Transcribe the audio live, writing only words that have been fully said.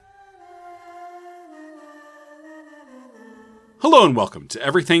Hello and welcome to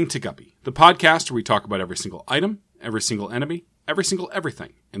Everything to Guppy, the podcast where we talk about every single item, every single enemy, every single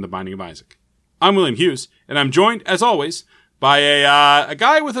everything in the Binding of Isaac. I'm William Hughes, and I'm joined, as always, by a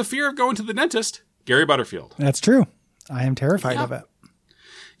guy with a fear of going to the dentist, Gary Butterfield. That's true. I am terrified of it.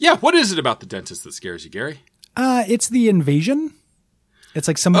 Yeah, what is it about the dentist that scares you, Gary? It's the invasion. It's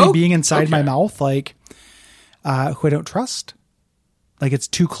like somebody being inside my mouth, like who I don't trust. Like it's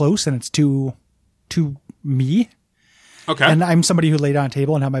too close and it's too me. Okay. And I'm somebody who laid on a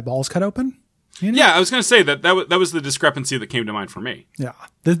table and had my balls cut open. You know? Yeah, I was going to say that was the discrepancy that came to mind for me. Yeah.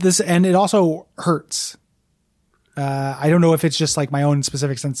 This and it also hurts. I don't know if it's just like my own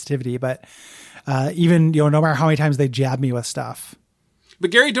specific sensitivity, but even, no matter how many times they jab me with stuff. But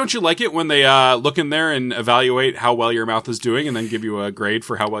Gary, don't you like it when they look in there and evaluate how well your mouth is doing and then give you a grade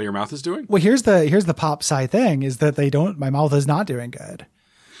for how well your mouth is doing? Well, here's the pop sci thing is that my mouth is not doing good.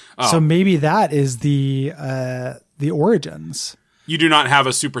 Oh. So maybe that is the origins. You do not have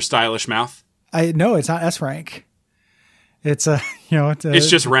a super stylish mouth? No, it's not S rank. It's it's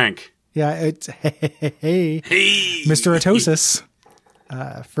just rank. Yeah. It's hey, Mr. Atosis.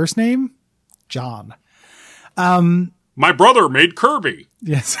 First name, John. My brother made Kirby.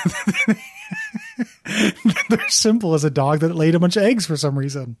 Yes. They're simple as a dog that laid a bunch of eggs for some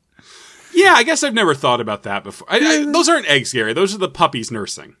reason. Yeah, I guess I've never thought about that before. Those aren't eggs, Gary. Those are the puppies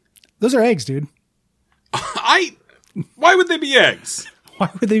nursing. Those are eggs, dude. Why would they be eggs? Why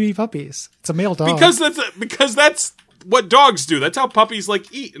would they be puppies? It's a male dog. Because that's what dogs do. That's how puppies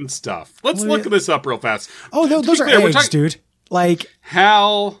eat and stuff. Let's look this up real fast. Oh, those are eggs, dude. Like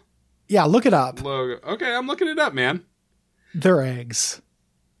Hal. Yeah, look it up. Logo. Okay, I'm looking it up, man. They're eggs.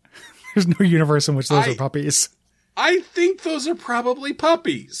 There's no universe in which those are puppies. I think those are probably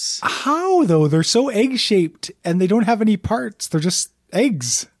puppies. How, though? They're so egg-shaped, and they don't have any parts. They're just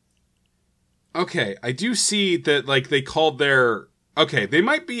eggs. Okay, I do see that, they called their... Okay, they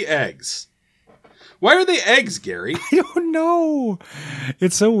might be eggs. Why are they eggs, Gary? I don't know.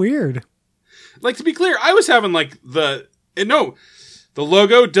 It's so weird. To be clear, I was having, the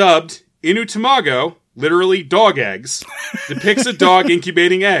logo dubbed Inu Tamago, literally dog eggs, depicts a dog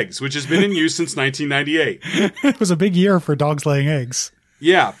incubating eggs, which has been in use since 1998. It was a big year for dogs laying eggs.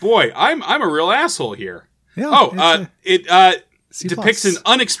 Yeah, boy, I'm a real asshole here. Yeah, it depicts an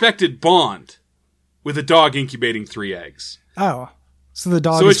unexpected bond with a dog incubating 3 eggs. Oh, so the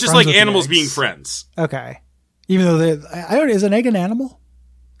dog. So it's just like animals being friends. Okay, even though is an egg an animal?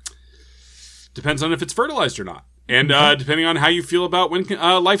 Depends on if it's fertilized or not. And depending on how you feel about when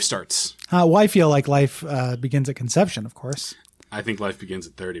life starts. Well, I feel like life begins at conception, of course. I think life begins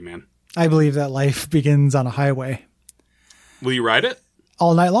at 30, man. I believe that life begins on a highway. Will you ride it?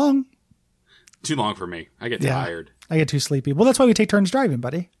 All night long. Too long for me. I get tired. I get too sleepy. Well, that's why we take turns driving,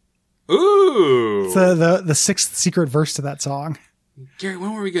 buddy. Ooh. It's the sixth secret verse to that song. Gary,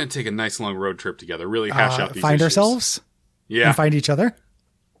 when were we going to take a nice long road trip together? Really hash out these find issues? Ourselves? Yeah. And find each other?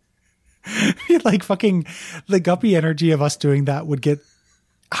 Fucking the guppy energy of us doing that would get...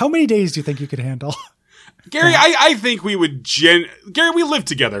 How many days do you think you could handle? Gary, I think we would... Gary, we lived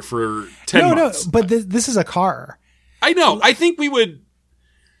together for 10 months. No, but this is a car. I know. I think we would...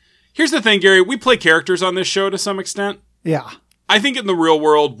 Here's the thing, Gary. We play characters on this show to some extent. Yeah. I think in the real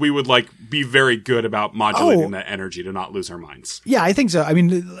world, we would be very good about modulating that energy to not lose our minds. Yeah, I think so. I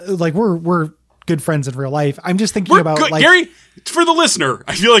mean, we're good friends in real life. I'm just thinking about good, Gary, for the listener,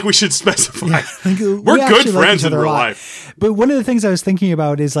 I feel like we should specify. Yeah, we're good friends in real life. But one of the things I was thinking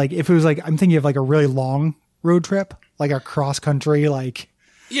about is if it was I'm thinking of a really long road trip, like a cross country,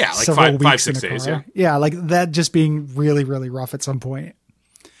 yeah, several weeks 5-6 days. Yeah. Yeah. Like that just being really, really rough at some point.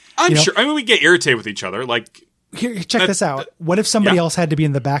 I'm sure. I mean, we get irritated with each other. Here, check this out. What if somebody else had to be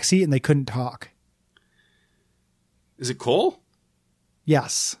in the backseat and they couldn't talk? Is it Cole?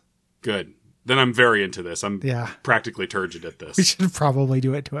 Yes. Good. Then I'm very into this. I'm practically turgid at this. We should probably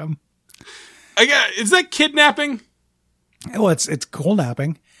do it to him. Is that kidnapping? Well, it's cold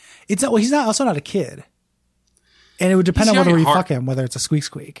napping. It's not. Well, he's also not a kid, and it would depend on whether we fuck him, whether it's a squeak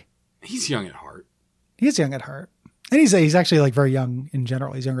squeak. He's young at heart. He is young at heart, and he's actually very young in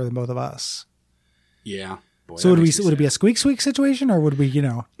general. He's younger than both of us. Yeah. Boy, so would it be a squeak squeak situation, or would we,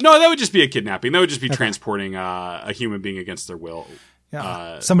 No, that would just be a kidnapping. That would just be transporting a human being against their will.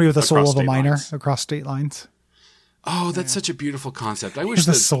 Yeah. Somebody with the soul of a miner across state lines. Oh, that's such a beautiful concept. I wish He's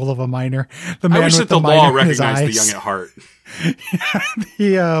the soul of a miner. The man I wish with that the law recognized the eyes. young at heart.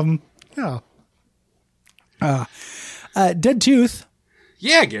 Dead Tooth.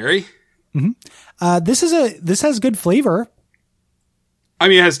 Yeah, Gary. Mm-hmm. This has good flavor. I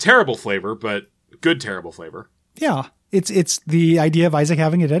mean, it has terrible flavor, but good terrible flavor. Yeah. It's the idea of Isaac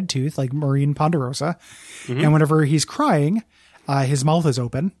having a dead tooth, like Maureen Ponderosa. Mm-hmm. And whenever he's crying, His mouth is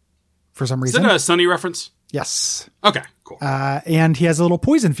open for some Is reason. that a Sunny reference? Yes. Okay, cool. And he has a little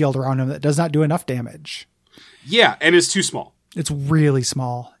poison field around him that does not do enough damage. Yeah, and it's too small. It's really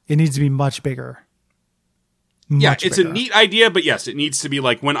small. It needs to be much bigger. It's a neat idea, but yes, it needs to be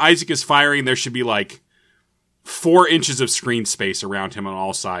like when Isaac is firing, there should be like 4 inches of screen space around him on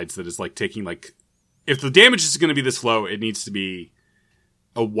all sides that is like taking like, if the damage is going to be this low, it needs to be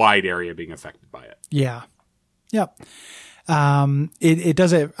a wide area being affected by it. Yeah. Yep. It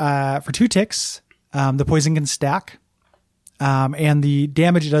does it for 2 ticks. The poison can stack. And the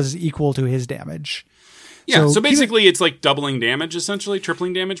damage it does is equal to his damage. Yeah, so basically it's like doubling damage, essentially,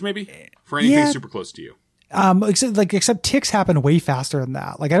 tripling damage maybe, for anything super close to you. Except ticks happen way faster than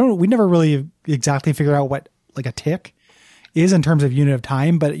that. Like we never really exactly figure out what like a tick is in terms of unit of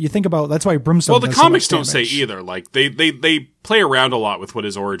time, but you think about, that's why Brimstone. Well, the comics don't say either. Like they play around a lot with what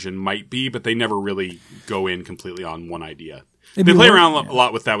his origin might be, but they never really go in completely on one idea. They play around a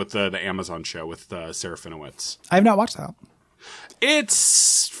lot with that with the Amazon show with Sarah Finowitz. I have not watched that.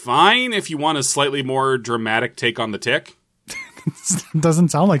 It's fine if you want a slightly more dramatic take on the tick. Doesn't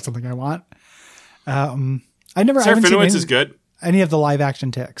sound like something I want. Sarah Finowitz is good. Any of the live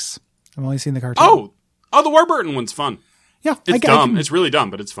action ticks. I've only seen the cartoon. Oh, the Warburton one's fun. Yeah, it's dumb. It's really dumb,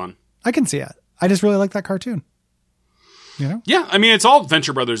 but it's fun. I can see it. I just really like that cartoon. You know? Yeah, I mean it's all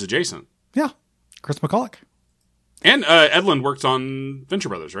Venture Brothers adjacent. Yeah, Chris McCulloch and Edlund worked on Venture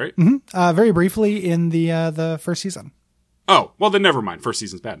Brothers, right? Mm-hmm. Very briefly in the first season. Oh, well then never mind. First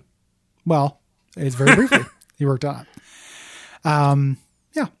season's bad. Well, it's very briefly. He worked on it.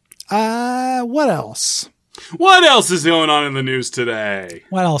 Yeah. What else? What else is going on in the news today?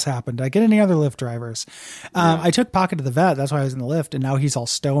 What else happened? Did I get any other Lyft drivers? I took Pocket to the vet. That's why I was in the lift, and now he's all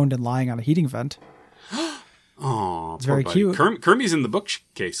stoned and lying on a heating vent. Oh, it's very cute. Kermie's in the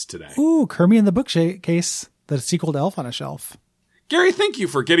bookcase today. Ooh, Kermie in the bookcase. The sequel to Elf on a Shelf. Gary, thank you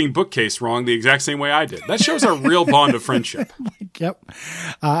for getting bookcase wrong the exact same way I did. That shows our real bond of friendship. Yep.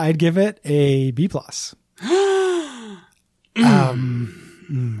 I'd give it a B+. Yeah.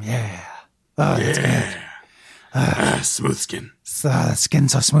 Oh, that's good. Smooth skin. Skin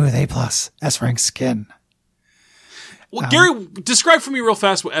so smooth, A+. S-rank skin. Well, Gary, describe for me real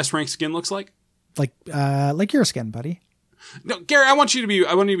fast what S-rank skin looks like. Like your skin, buddy. No, Gary, I want you to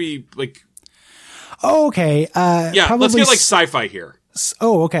be like. Oh, okay. Yeah, let's get like sci-fi here.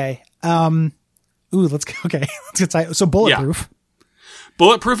 Oh, okay. Let's get so bulletproof. Yeah.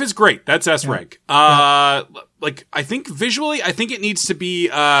 Bulletproof is great. That's S rank. Like I think visually, it needs to be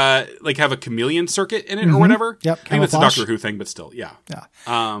like have a chameleon circuit in it or whatever. Yep. I think that's a Doctor Who thing, but still, yeah. Yeah.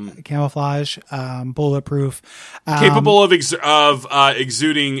 Camouflage, bulletproof, capable of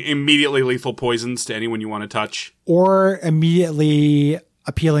exuding immediately lethal poisons to anyone you want to touch, or immediately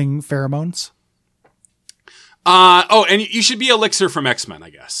appealing pheromones. And you should be Elixir from X-Men,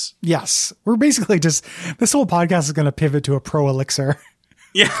 I guess. Yes. We're basically this whole podcast is going to pivot to a pro Elixir.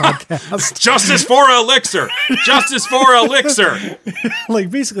 Yeah. Podcast. Justice for Elixir. Justice for Elixir. Like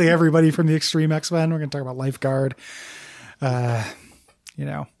basically everybody from the Extreme X-Men. We're going to talk about Lifeguard. Thunderbird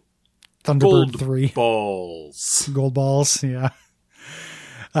Gold 3. Gold balls. Yeah.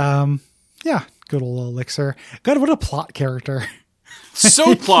 Yeah. Good old Elixir. God, what a plot character.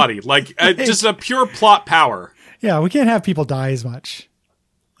 So plotty, like just a pure plot power. Yeah, we can't have people die as much.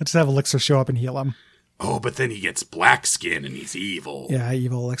 Let's just have Elixir show up and heal him. Oh, but then he gets black skin and he's evil. Yeah,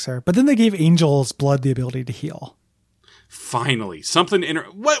 evil Elixir. But then they gave Angel's blood the ability to heal. Finally, something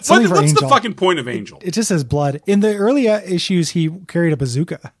what's the fucking point of Angel? It just says blood. In the early issues, he carried a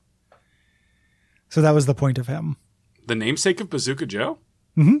bazooka. So that was the point of him. The namesake of Bazooka Joe?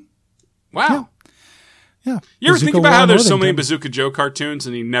 Mm-hmm. Wow. Yeah. You ever think about how there's so many Bazooka Joe cartoons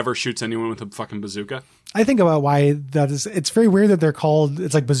and he never shoots anyone with a fucking bazooka? I think about why that is. It's very weird that they're called,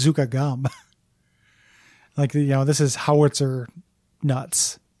 it's like bazooka gum. Like, this is howitzer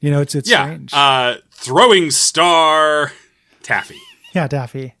nuts. It's strange. Throwing star Taffy. Yeah,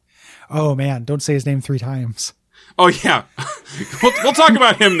 Taffy. Oh man, don't say his name 3 times. Oh yeah. We'll talk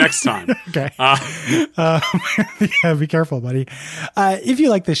about him next time. Okay. Yeah, be careful, buddy. If you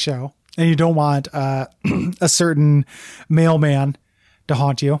like this show, and you don't want a certain mailman to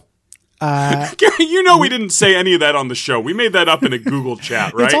haunt you. Gary, we didn't say any of that on the show. We made that up in a Google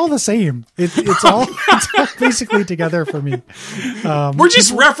chat, right? It's all the same. It's all basically together for me. We're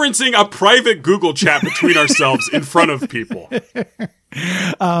just referencing a private Google chat between ourselves in front of people. Hit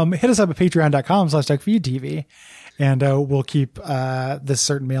us up at patreon.com/DuckFeedTV. And we'll keep this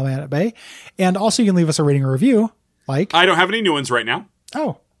certain mailman at bay. And also you can leave us a rating or review. Like, I don't have any new ones right now.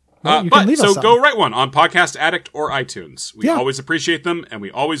 Oh. Well, you can leave us some. Go write one on Podcast Addict or iTunes. We always appreciate them, and we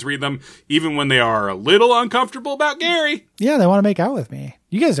always read them, even when they are a little uncomfortable about Gary. Yeah, they want to make out with me.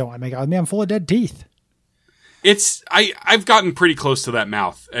 You guys don't want to make out with me. I'm full of dead teeth. I've gotten pretty close to that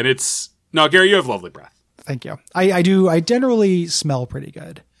mouth, and no, Gary, you have lovely breath. Thank you. I do. I generally smell pretty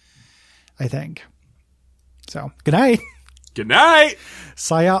good, I think. So, good night. Good night.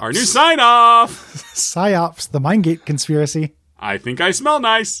 PsyOps. Our new sign off. PsyOps, the Mindgate conspiracy. I think I smell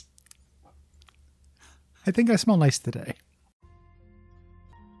nice. I think I smell nice today.